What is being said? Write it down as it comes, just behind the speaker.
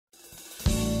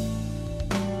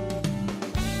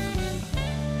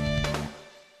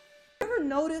ever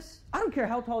notice, I don't care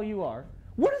how tall you are,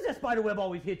 where does that spider web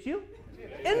always hit you?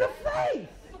 In the face!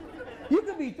 You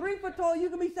could be 3 foot tall, you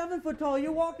could be 7 foot tall,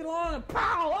 you're walking along and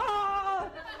pow! Ah!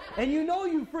 And you know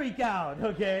you freak out,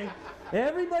 okay?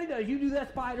 Everybody does. You do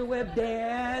that spider web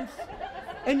dance,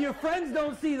 and your friends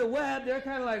don't see the web. They're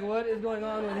kind of like, what is going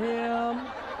on with him?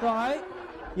 Right?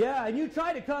 Yeah, and you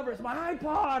try to cover. It's my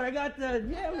iPod. I got the...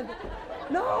 Yeah.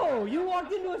 No, you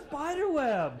walked into a spider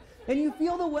web, and you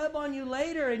feel the web on you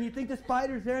later, and you think the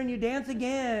spider's there, and you dance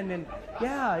again. And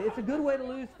yeah, it's a good way to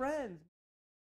lose friends.